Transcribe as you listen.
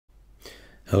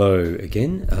Hello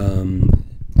again.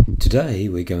 Today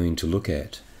we're going to look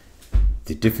at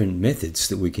the different methods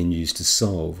that we can use to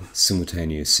solve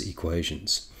simultaneous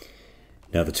equations.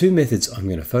 Now the two methods I'm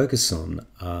going to focus on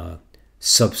are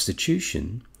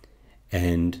substitution,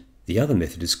 and the other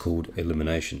method is called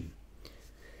elimination.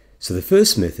 So the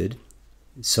first method,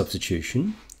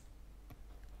 substitution,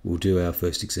 we'll do our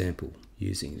first example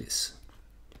using this.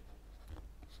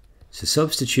 So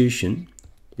substitution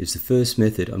is the first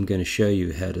method. I'm going to show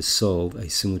you how to solve a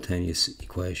simultaneous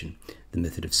equation, the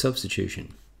method of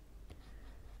substitution.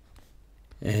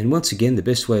 And once again, the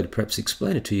best way to perhaps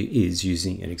explain it to you is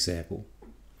using an example.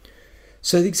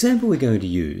 So the example we're going to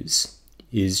use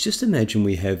is, just imagine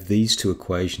we have these two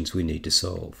equations we need to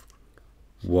solve.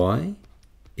 Y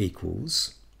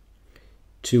equals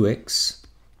 2x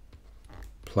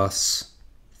plus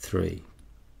 3.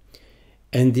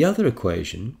 And the other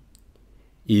equation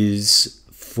is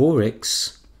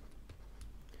 4x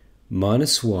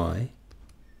minus y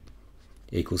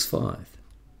equals 5.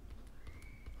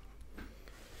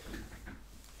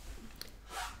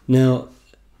 Now,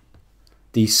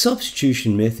 the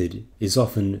substitution method is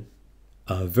often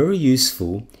very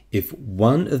useful if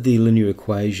one of the linear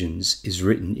equations is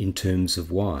written in terms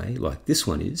of y, like this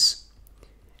one is,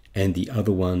 and the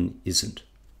other one isn't.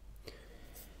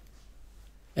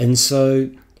 And so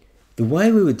the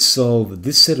way we would solve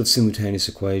this set of simultaneous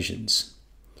equations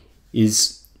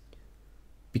is,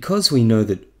 because we know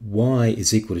that y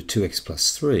is equal to 2x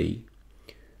plus 3,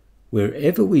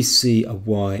 wherever we see a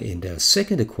y in our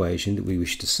second equation that we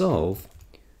wish to solve,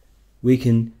 we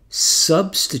can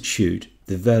substitute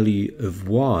the value of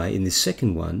y in this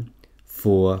second one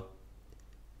for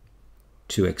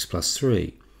 2x plus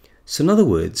 3. So in other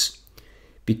words,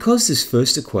 because this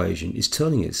first equation is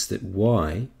telling us that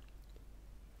y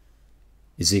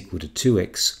is equal to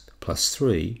 2x plus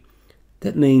 3,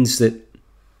 that means that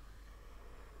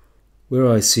where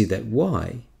I see that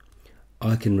y,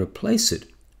 I can replace it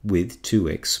with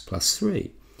 2x plus 3.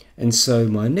 And so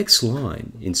my next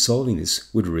line in solving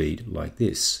this would read like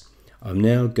this. I'm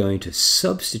now going to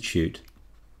substitute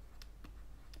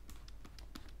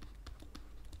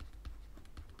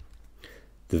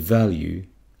the value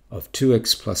of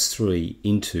 2x plus 3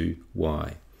 into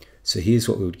y. So here's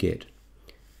what we would get.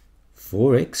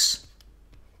 4x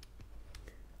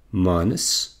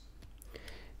minus,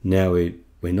 now we're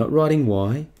not writing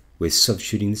y, we're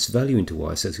substituting this value into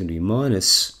y, so it's going to be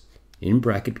minus in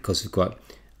bracket because we've got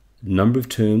a number of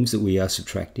terms that we are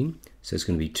subtracting, so it's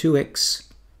going to be 2x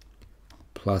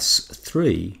plus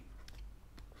 3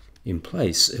 in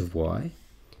place of y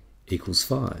equals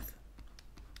 5.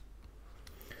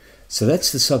 So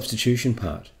that's the substitution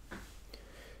part.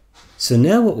 So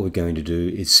now what we're going to do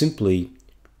is simply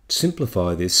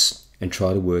simplify this and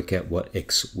try to work out what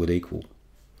x would equal.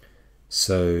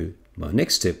 So my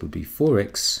next step would be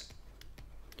 4x.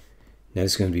 Now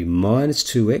it's going to be minus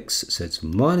 2x, so it's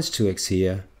minus 2x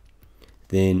here,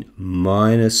 then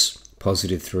minus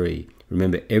positive 3.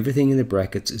 Remember, everything in the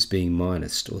brackets is being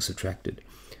minused or subtracted.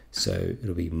 So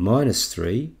it'll be minus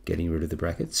 3, getting rid of the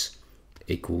brackets,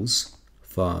 equals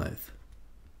 5.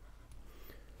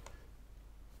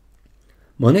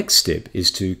 My next step is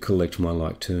to collect my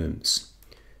like terms.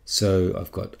 So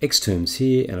I've got x terms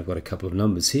here and I've got a couple of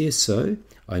numbers here, so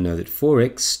I know that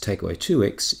 4x take away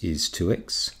 2x is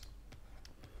 2x,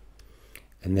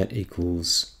 and that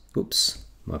equals, oops,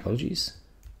 my apologies,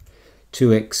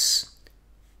 2x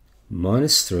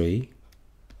minus 3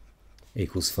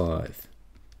 equals 5.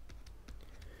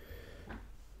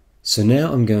 So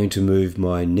now I'm going to move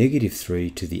my negative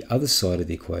 3 to the other side of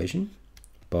the equation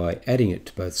by adding it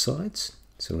to both sides.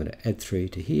 So I'm going to add 3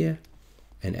 to here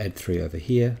and add 3 over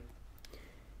here.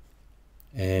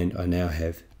 And I now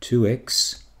have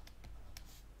 2x,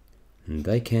 and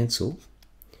they cancel.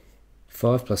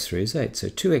 5 plus 3 is 8, so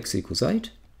 2x equals 8.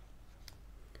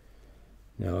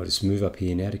 Now I'll just move up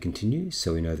here now to continue,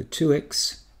 so we know that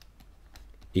 2x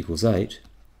equals 8.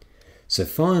 So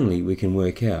finally we can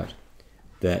work out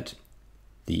that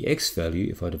the x value,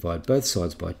 if I divide both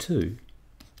sides by 2,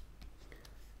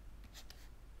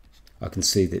 I can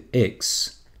see that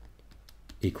x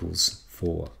equals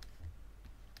 4.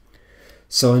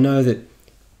 So I know that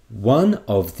one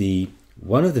of the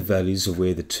values of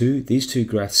where these two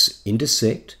graphs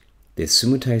intersect, their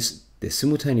simultaneous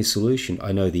solution,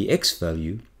 I know the x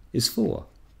value is 4.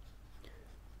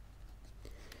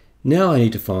 Now I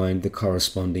need to find the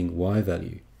corresponding y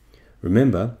value.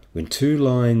 Remember, when two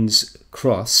lines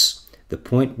cross, the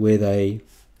point where they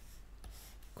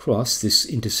cross, this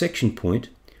intersection point,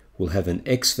 will have an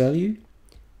x value,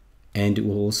 and it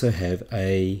will also have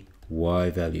a y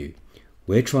value.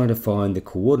 we're trying to find the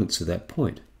coordinates of that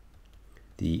point,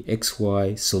 the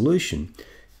xy solution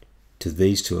to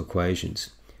these two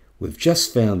equations. We've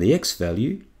just found the x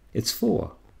value, it's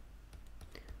 4.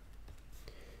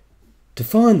 To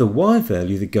find the y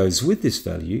value that goes with this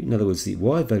value, in other words, the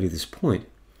y value of this point,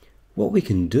 what we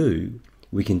can do,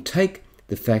 we can take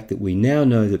the fact that we now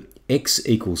know that x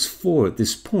equals 4 at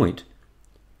this point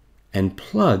and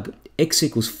plug x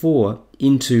equals 4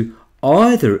 into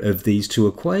either of these two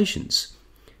equations,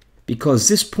 because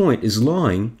this point is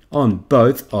lying on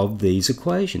both of these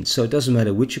equations, so it doesn't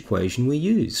matter which equation we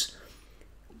use.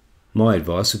 My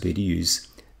advice would be to use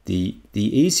the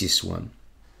easiest one.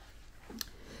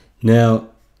 Now,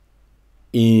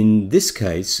 in this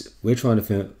case, we're trying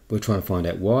to find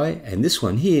out y, and this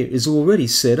one here is already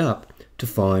set up to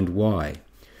find y.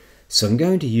 So I'm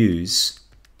going to use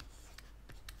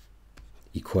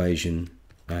equation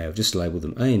A. I've just labelled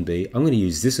them A and B. I'm going to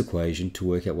use this equation to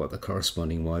work out what the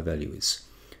corresponding y value is.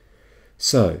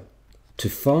 So, to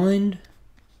find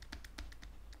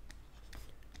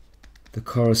the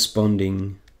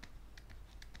corresponding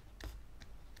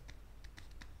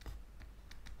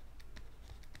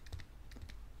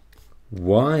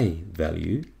y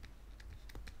value,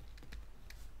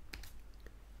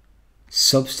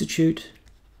 substitute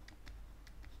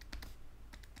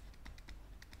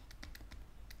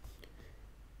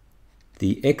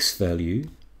the x value,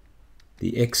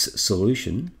 the x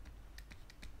solution,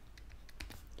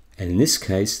 and in this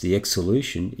case the x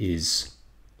solution is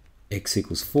x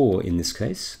equals 4 in this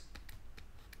case,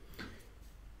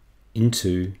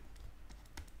 into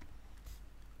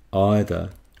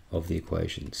either of the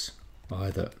equations.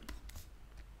 Either.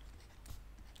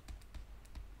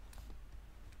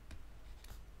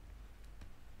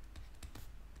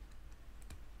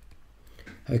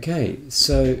 Okay,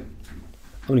 so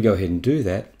I'm going to go ahead and do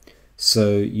that.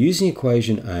 So using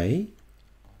equation A,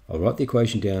 I'll write the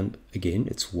equation down again.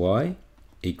 It's y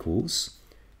equals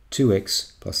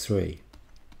 2x plus 3.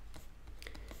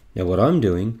 Now what I'm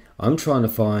doing, I'm trying to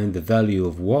find the value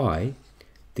of y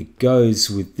that goes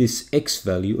with this x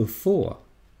value of 4.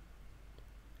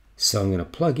 So I'm going to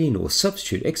plug in or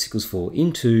substitute x equals 4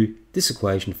 into this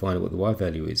equation to find out what the y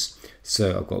value is.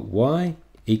 So I've got y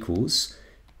equals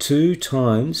 2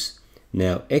 times,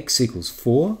 now x equals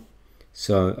 4.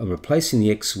 So I'm replacing the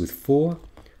x with 4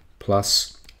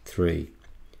 plus 3.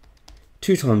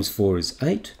 2 times 4 is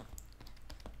 8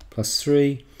 plus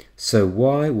 3. So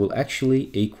y will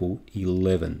actually equal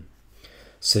 11.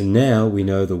 So now we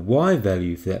know the y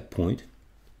value for that point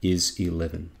is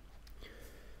 11.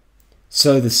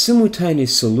 So the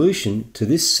simultaneous solution to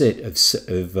this set of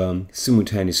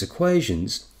simultaneous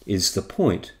equations is the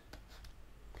point.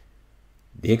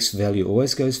 The x value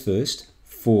always goes first,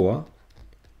 4,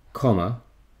 comma,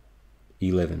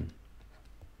 11.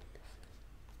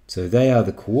 So they are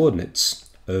the coordinates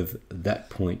of that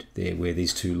point there where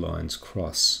these two lines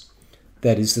cross.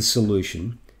 That is the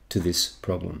solution to this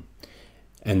problem.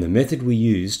 And the method we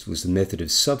used was the method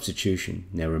of substitution.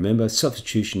 Now remember,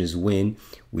 substitution is when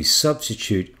we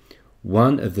substitute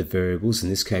one of the variables, in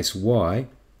this case y,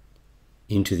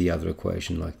 into the other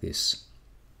equation like this.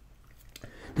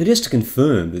 Now just to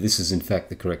confirm that this is in fact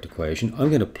the correct equation, I'm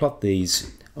going to plot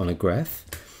these on a graph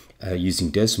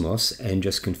using Desmos and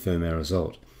just confirm our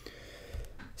result.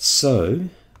 So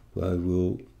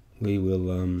we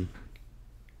will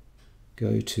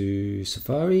go to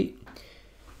Safari.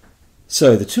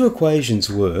 So the two equations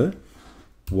were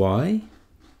y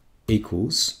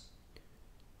equals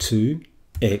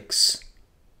 2x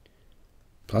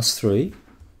plus 3.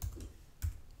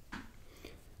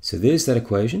 So there's that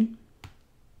equation.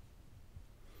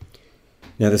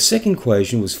 Now the second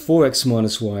equation was 4x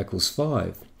minus y equals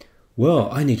 5. Well,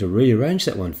 I need to rearrange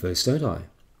that one first, don't I?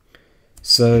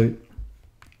 So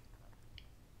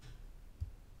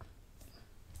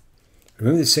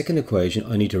remember the second equation,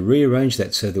 I need to rearrange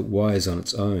that so that y is on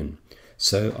its own.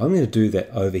 So I'm going to do that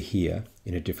over here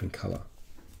in a different colour.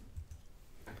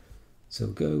 So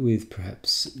we'll go with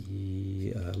perhaps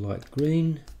light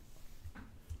green.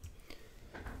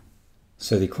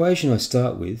 So the equation I'm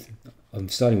starting with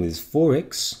is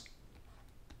 4x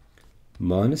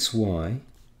minus y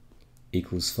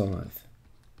equals 5.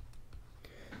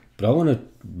 But I want to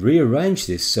rearrange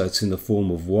this so it's in the form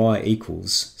of y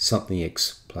equals something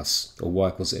x plus, or y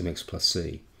equals mx plus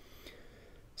c.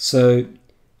 So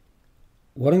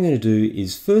what I'm going to do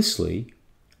is, firstly,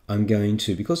 I'm going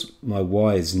to, because my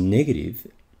y is negative,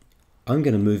 I'm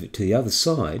going to move it to the other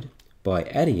side by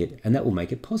adding it, and that will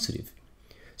make it positive.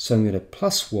 So I'm going to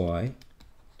plus y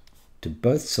to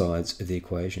both sides of the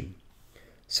equation.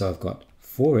 So I've got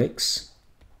 4x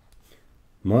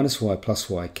minus y plus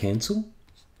y cancel.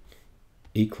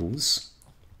 equals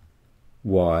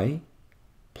y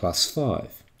plus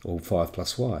 5, or 5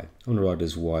 plus y. I'm going to write it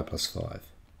as y plus 5.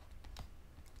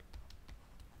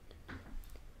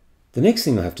 The next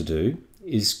thing I have to do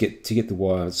is to get the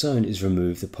y on its own is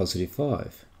remove the positive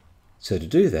 5. So to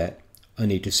do that, I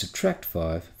need to subtract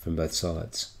 5 from both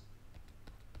sides.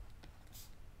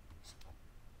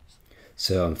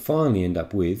 So I finally end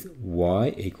up with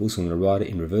y equals, I'm going to write it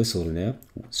in reverse order now,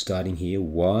 starting here,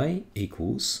 y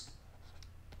equals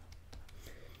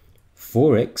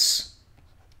 4x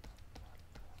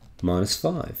minus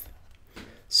 5.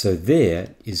 So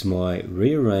there is my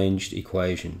rearranged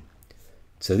equation.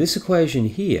 So this equation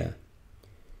here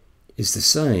is the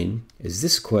same as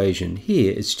this equation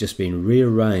here. It's just been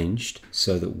rearranged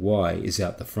so that y is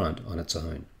out the front on its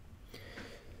own.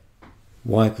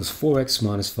 Y equals 4x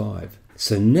minus 5.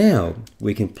 So now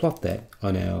we can plot that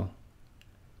on our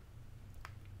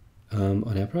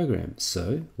program.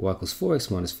 So y equals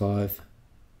 4x minus 5.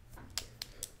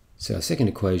 So our second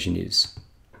equation is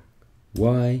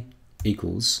y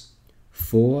equals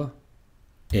 4x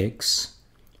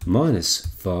minus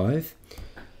 5.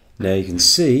 Now you can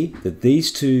see that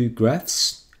these two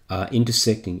graphs are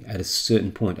intersecting at a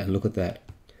certain point, and look at that.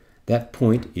 That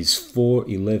point is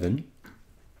 411.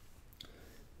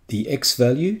 The x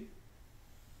value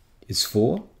is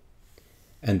 4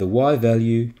 and the y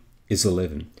value is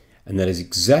 11, and that is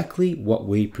exactly what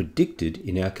we predicted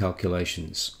in our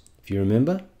calculations. If you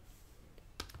remember,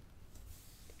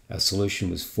 our solution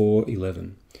was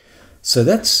 411. So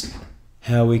that's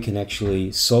how we can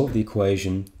actually solve the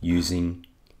equation using,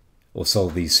 or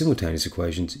solve these simultaneous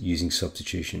equations using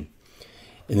substitution.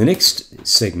 In the next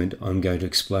segment, I'm going to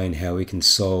explain how we can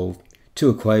solve two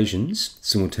equations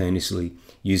simultaneously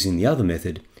using the other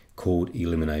method called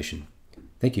elimination.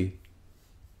 Thank you.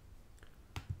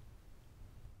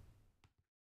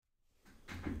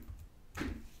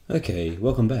 Okay,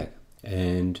 welcome back.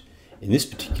 And in this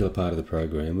particular part of the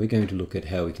program, we're going to look at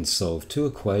how we can solve two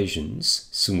equations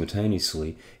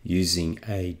simultaneously using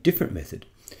a different method.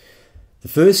 The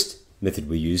first method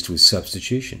we used was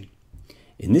substitution.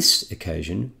 In this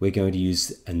occasion, we're going to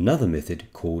use another method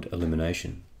called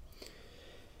elimination.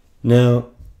 Now,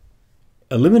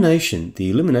 the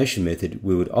elimination method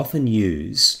we would often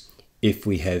use if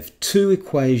we have two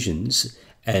equations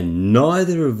and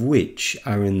neither of which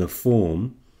are in the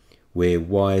form where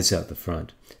y is out the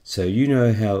front. So you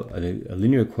know how a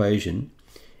linear equation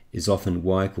is often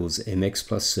y equals mx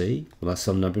plus c, plus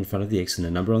some number in front of the x and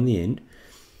a number on the end.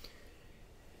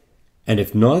 And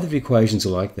if neither of the equations are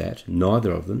like that,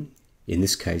 neither of them, in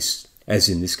this case, as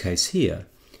in this case here,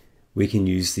 we can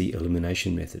use the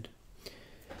elimination method.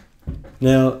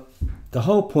 Now, the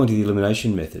whole point of the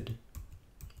elimination method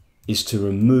is to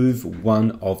remove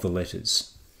one of the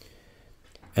letters.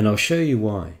 And I'll show you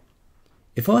why.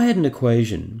 If I had an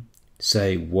equation,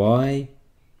 say y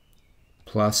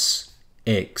plus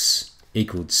x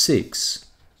equaled 6,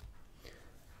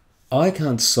 I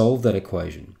can't solve that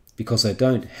equation because I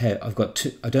don't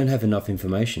have enough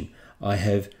information. I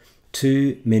have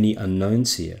too many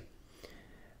unknowns here.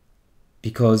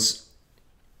 Because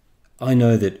I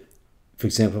know that, for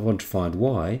example, if I want to find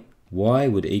y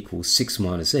would equal 6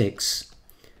 minus x,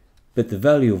 but the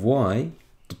value of y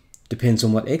depends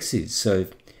on what x is. So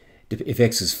if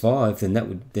x is 5,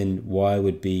 then y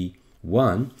would be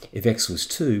 1. If x was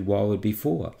 2, y would be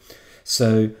 4.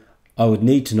 So I would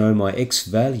need to know my x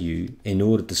value in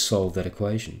order to solve that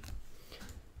equation.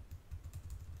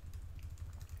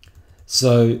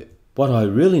 So what I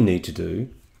really need to do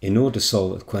in order to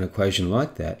solve an equation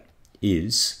like that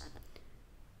is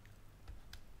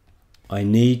I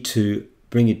need to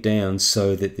bring it down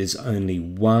so that there's only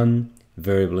one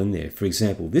variable in there. For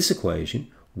example, this equation,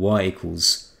 y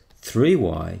equals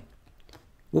 3y,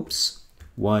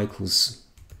 y equals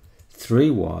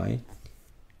 3y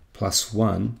plus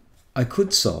 1, I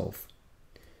could solve.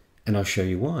 And I'll show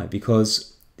you why.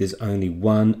 Because there's only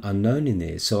one unknown in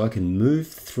there. So I can move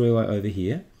 3y over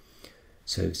here.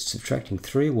 So subtracting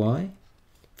 3y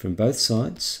from both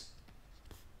sides,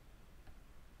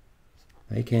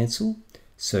 they cancel.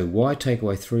 So y take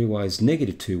away 3y is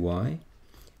negative 2y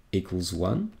equals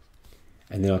 1.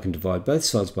 And then I can divide both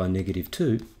sides by negative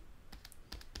 2.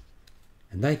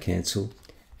 And they cancel.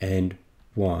 And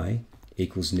y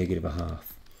equals negative a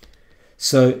half.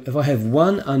 So if I have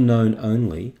one unknown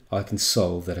only, I can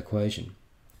solve that equation.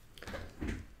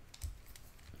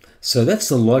 So that's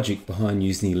the logic behind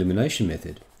using the elimination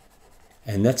method.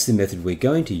 And that's the method we're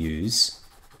going to use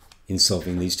in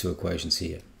solving these two equations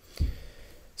here.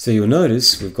 So you'll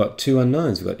notice we've got two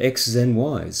unknowns. We've got x's and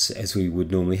y's, as we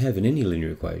would normally have in any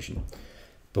linear equation.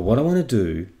 But what I want to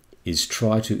do is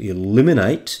try to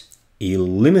eliminate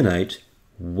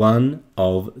one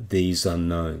of these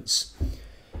unknowns.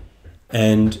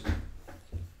 And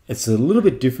it's a little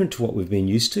bit different to what we've been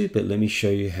used to, but let me show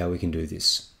you how we can do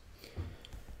this.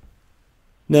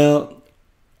 Now,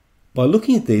 by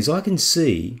looking at these, I can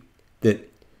see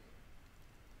that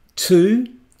 2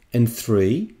 and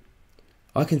 3,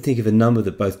 I can think of a number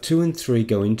that both 2 and 3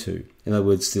 go into. In other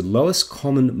words, the lowest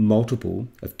common multiple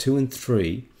of 2 and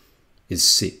 3 is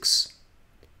 6.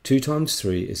 2 times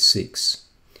 3 is 6.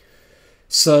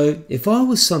 So if I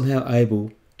was somehow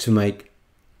able to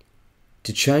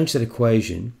change that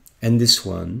equation and this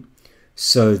one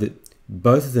so that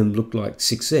both of them look like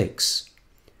 6x,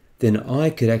 then I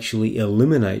could actually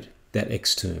eliminate that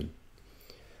x term.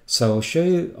 So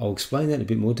I'll explain that in a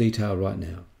bit more detail right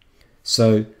now.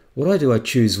 So what I do, I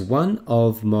choose one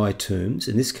of my terms.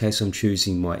 In this case, I'm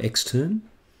choosing my x term,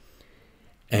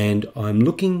 and I'm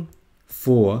looking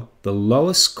for the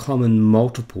lowest common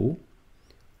multiple,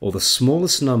 or the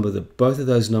smallest number that both of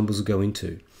those numbers will go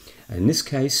into. And in this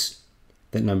case,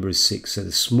 that number is 6. So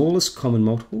the smallest common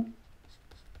multiple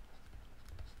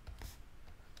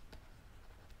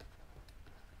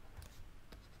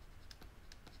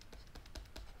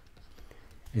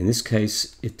in this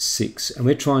case, it's 6, and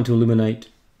we're trying to eliminate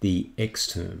the x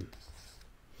term.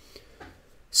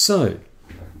 So,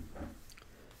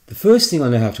 the first thing I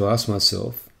now have to ask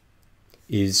myself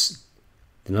is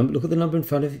look at the number in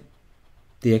front of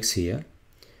the x here,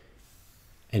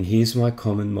 and here's my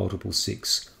common multiple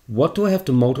 6. What do I have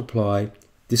to multiply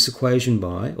this equation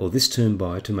by, or this term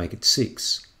by, to make it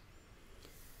 6?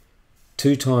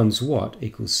 2 times what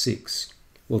equals 6?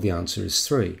 Well, the answer is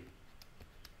 3.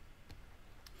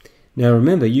 Now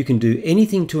remember, you can do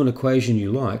anything to an equation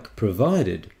you like,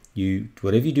 provided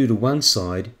whatever you do to one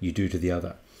side, you do to the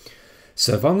other.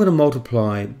 So if I'm going to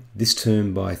multiply this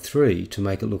term by 3 to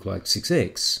make it look like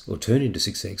 6x, or turn into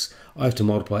 6x, I have to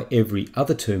multiply every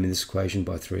other term in this equation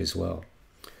by 3 as well.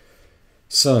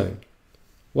 So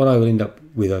what I will end up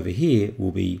with over here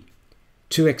will be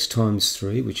 2x times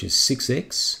 3, which is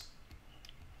 6x.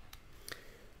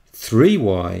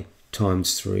 3y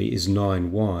times 3 is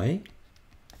 9y.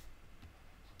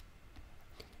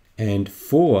 And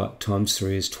 4 times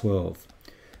 3 is 12.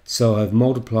 So I've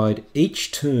multiplied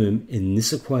each term in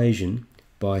this equation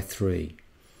by 3.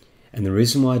 And the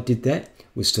reason why I did that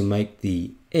was to make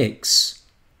the x,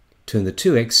 turn the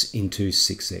 2x into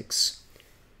 6x.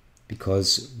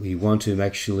 Because we want to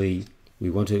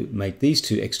make these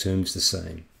two x terms the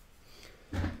same.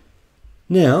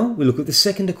 Now we look at the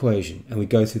second equation and we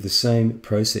go through the same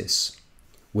process.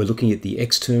 We're looking at the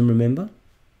x term, remember?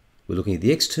 We're looking at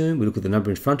the x term, we look at the number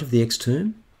in front of the x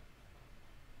term.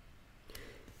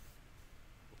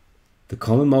 The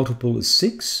common multiple is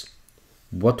 6.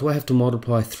 What do I have to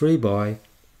multiply 3 by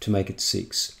to make it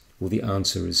 6? Well, the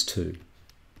answer is 2.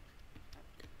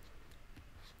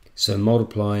 So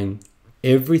multiplying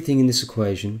everything in this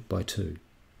equation by 2.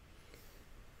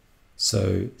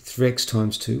 So 3x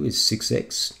times 2 is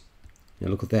 6x. Now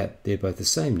look at that, they're both the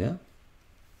same now.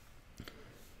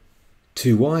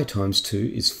 2y times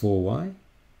 2 is 4y,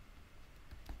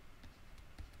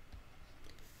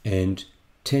 and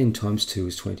 10 times 2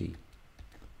 is 20.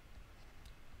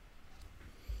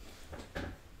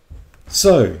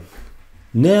 So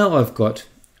now I've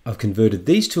converted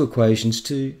these two equations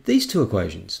to these two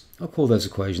equations. I'll call those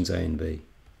equations A and B.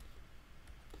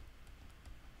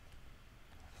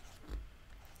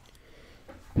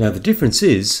 Now the difference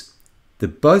is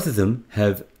that both of them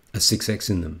have a 6x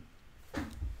in them.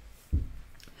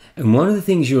 And one of the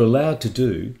things you're allowed to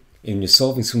do in your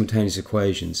solving simultaneous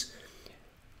equations,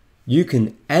 you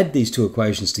can add these two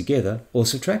equations together or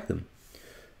subtract them.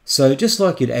 So just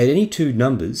like you'd add any two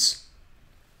numbers,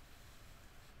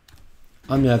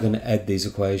 I'm now going to add these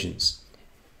equations.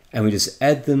 And we just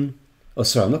add them,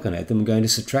 I'm not going to add them, I'm going to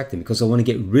subtract them because I want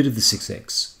to get rid of the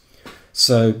 6x.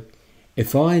 So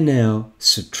if I now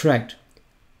subtract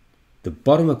the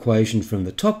bottom equation from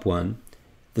the top one,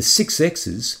 the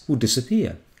 6x's will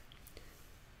disappear.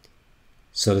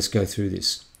 So let's go through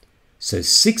this. So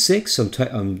 6x,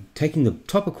 I'm taking the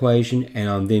top equation and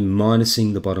I'm then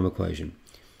minusing the bottom equation.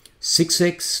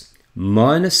 6x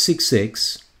minus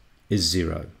 6x is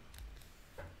 0.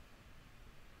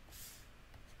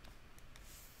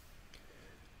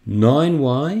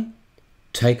 (9y)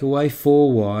 take away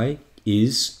 4y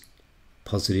is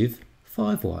positive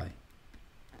 5y.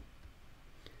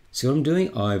 See what I'm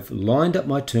doing? I've lined up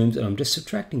my terms and I'm just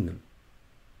subtracting them.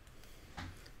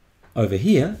 Over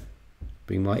here,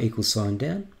 bring my equal sign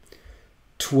down.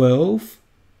 12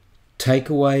 take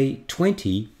away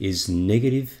 20 is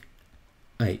negative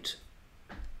 8.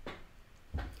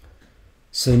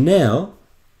 So now,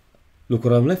 look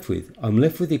what I'm left with. I'm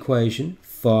left with the equation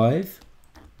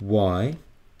 5y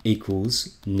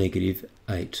equals negative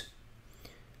 8.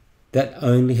 That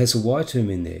only has a y term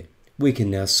in there. We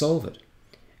can now solve it.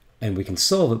 And we can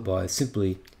solve it by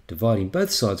simply dividing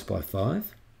both sides by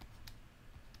 5.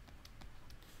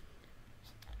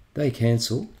 They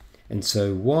cancel. And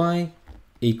so y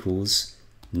equals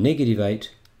negative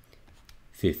 8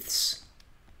 fifths,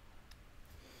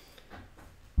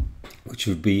 which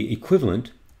would be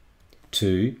equivalent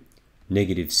to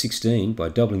negative 16 by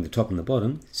doubling the top and the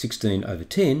bottom, 16 over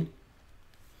 10,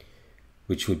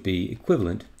 which would be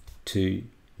equivalent to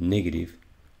negative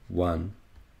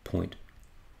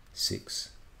 1.6.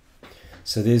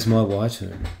 So there's my y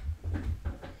term.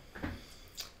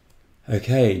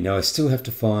 Okay, now I still have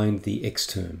to find the x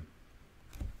term.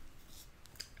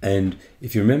 And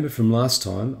if you remember from last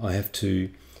time,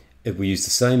 if we use the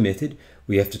same method,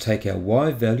 we have to take our y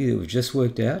value that we've just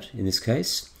worked out, in this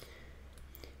case.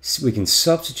 So we can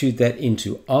substitute that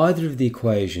into either of the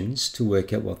equations to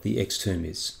work out what the x term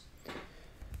is.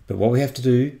 But what we have to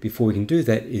do before we can do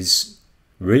that is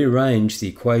rearrange the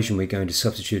equation we're going to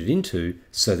substitute it into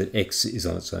so that x is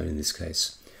on its own in this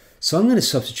case. So I'm going to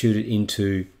substitute it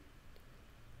into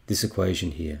this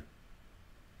equation here.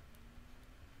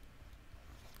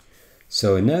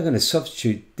 So we're now going to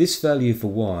substitute this value for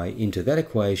y into that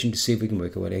equation to see if we can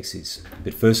work out what x is.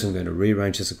 But first I'm going to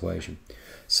rearrange this equation.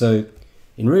 So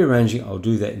in rearranging, I'll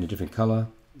do that in a different color.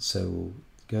 So we'll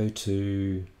go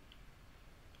to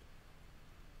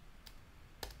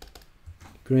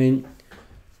green.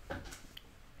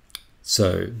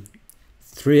 So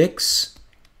 3x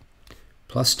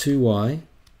plus 2y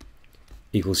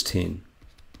equals 10.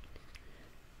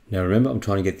 Now remember, I'm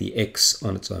trying to get the x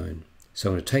on its own. So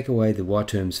I'm going to take away the y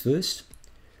terms first.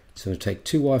 So I'm going to take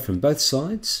 2y from both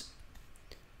sides.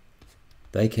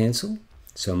 They cancel.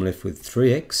 So I'm left with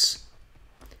 3x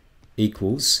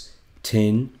equals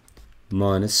 10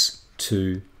 minus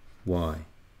 2y.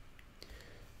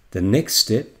 The next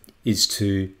step is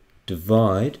to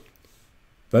divide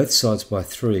both sides by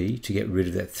 3 to get rid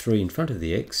of that 3 in front of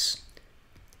the x.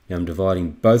 Now I'm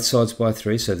dividing both sides by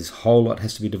 3, so this whole lot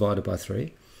has to be divided by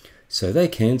 3. So they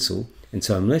cancel, and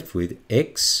so I'm left with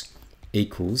x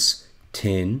equals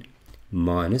 10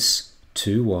 minus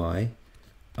 2y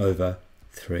over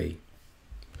 3.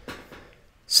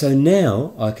 So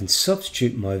now I can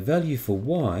substitute my value for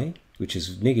y, which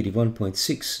is negative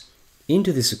 1.6,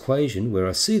 into this equation where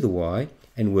I see the y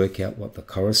and work out what the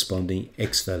corresponding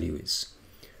x value is.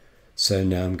 So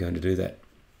now I'm going to do that.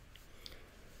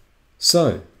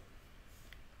 So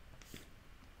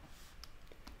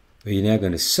we're now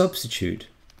going to substitute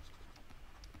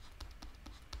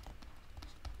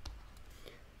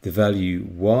the value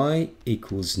y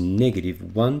equals negative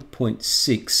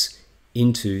 1.6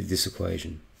 into this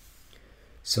equation.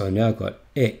 So I now got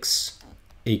x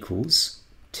equals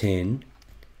 10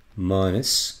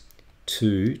 minus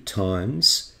 2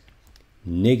 times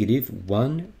negative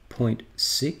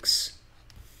 1.6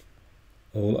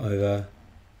 all over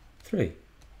 3.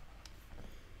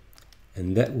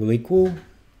 And that will equal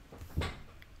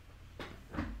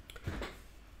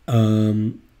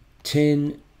 10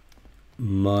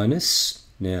 minus,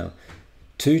 now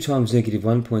 2 times negative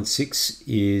 1.6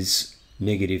 is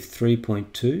negative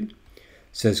 3.2,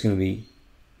 so it's going to be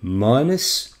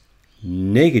minus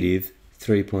negative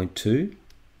 3.2,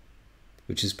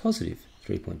 which is positive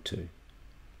 3.2.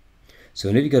 So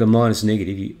whenever you go to minus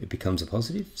negative, it becomes a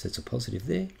positive, so it's a positive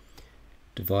there,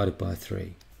 divided by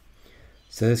 3.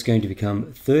 So that's going to become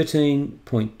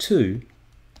 13.2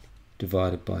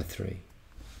 divided by 3.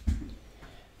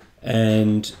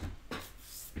 And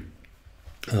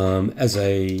as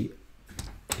a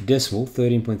decimal,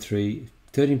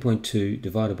 13.2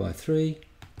 divided by 3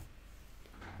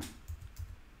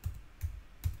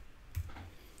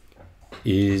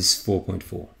 is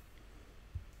 4.4.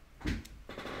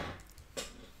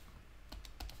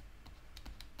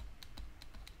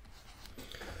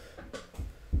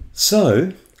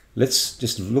 So let's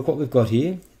just look what we've got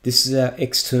here. This is our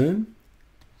x term.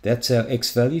 That's our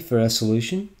x value for our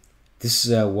solution. This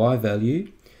is our y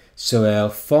value. So our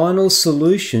final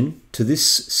solution to this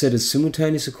set of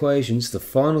simultaneous equations, the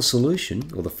final solution,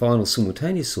 or the final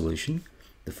simultaneous solution,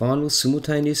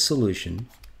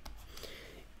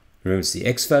 remember it's the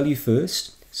x value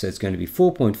first, so it's going to be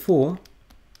 4.4,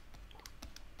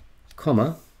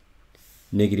 comma,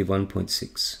 negative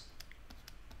 1.6.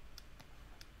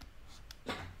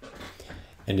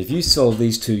 And if you solve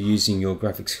these two using your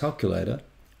graphics calculator,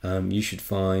 you should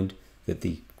find that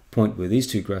the point where these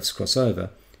two graphs cross over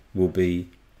will be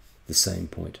the same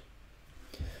point.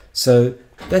 So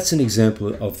that's an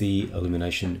example of the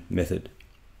elimination method.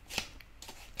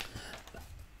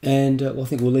 And well, I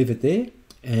think we'll leave it there,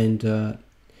 and good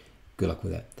luck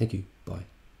with that. Thank you. Bye.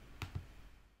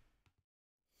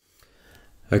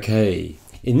 Okay,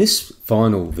 in this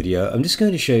final video, I'm just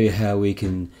going to show you how we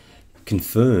can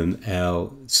confirm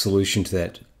our solution to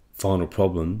that final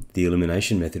problem, the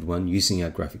elimination method one, using our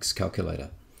graphics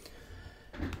calculator.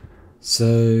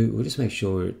 So we'll just make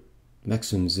sure we're at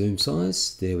maximum zoom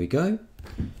size. There we go.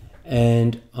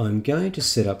 And I'm going to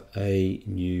set up a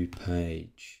new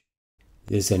page.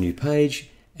 There's our new page,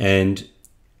 and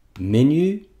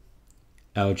menu,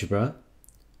 algebra,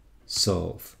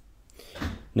 solve.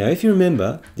 Now, if you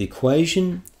remember, the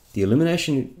equation,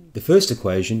 the first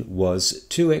equation was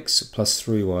 2x plus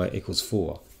 3y equals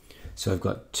 4. So I've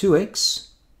got 2x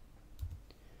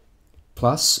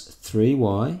plus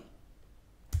 3y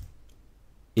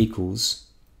equals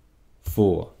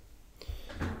 4.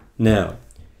 Now,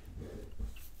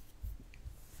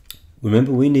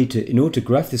 remember, we need to, in order to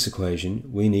graph this equation,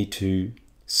 we need to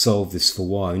solve this for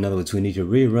y. In other words, we need to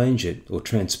rearrange it or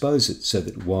transpose it so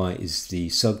that y is the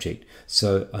subject.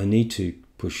 So I need to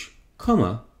push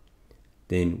comma,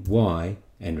 then y,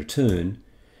 and return,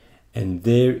 and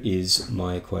there is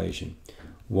my equation.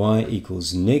 Y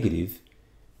equals negative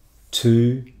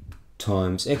 2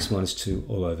 times x minus 2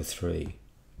 all over 3.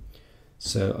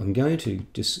 So I'm going to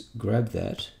just grab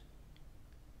that,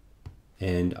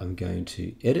 and I'm going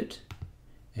to edit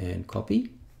and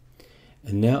copy.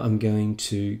 And now I'm going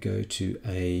to go to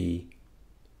a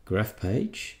graph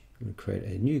page. I'm going to create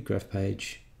a new graph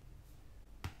page.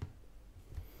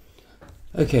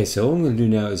 Okay, so all I'm going to do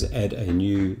now is add a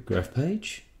new graph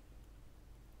page.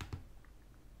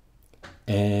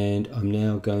 And I'm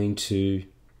now going to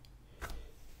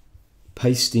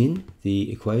paste in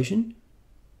the equation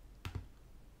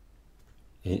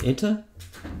and enter,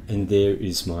 and there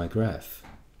is my graph.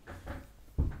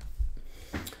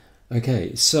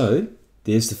 Okay, so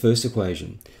there's the first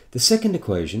equation. The second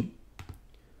equation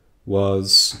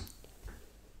was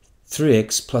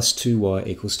 3x plus 2y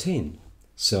equals 10.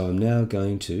 So I'm now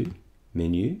going to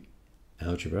menu,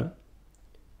 algebra,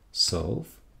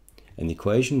 solve, and the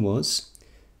equation was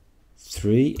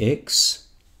 3x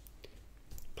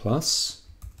plus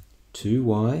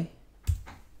 2y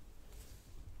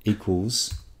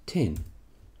equals 10.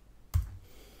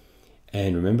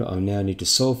 And remember, I now need to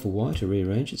solve for y to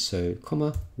rearrange it, so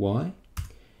comma y,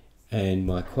 and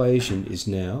my equation is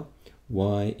now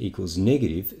y equals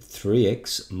negative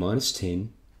 3x minus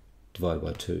 10 divided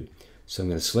by 2. So I'm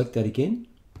going to select that again.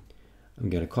 I'm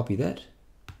going to copy that,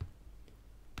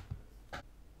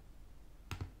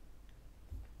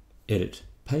 edit,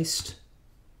 paste,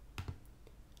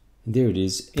 and there it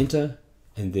is, enter,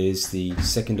 and there's the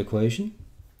second equation.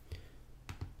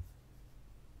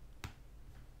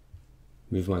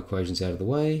 Move my equations out of the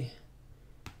way.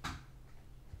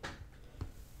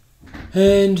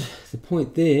 And the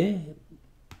point there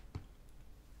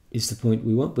is the point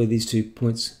we want, where these two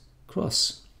points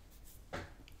cross.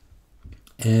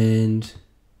 And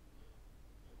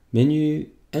menu,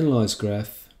 analyze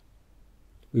graph,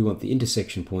 we want the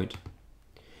intersection point.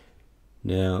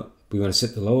 Now we want to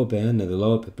set the lower bound. Now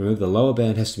remember, the lower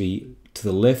bound has to be to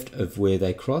the left of where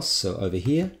they cross, so over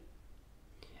here.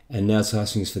 And now it's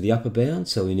asking us for the upper bound,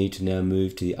 so we need to now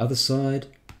move to the other side.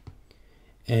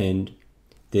 And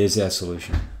there's our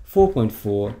solution,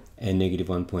 4.4 and negative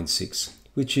 1.6,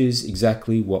 which is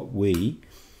exactly what we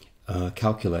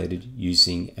calculated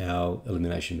using our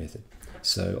elimination method.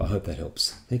 So I hope that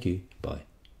helps. Thank you. Bye.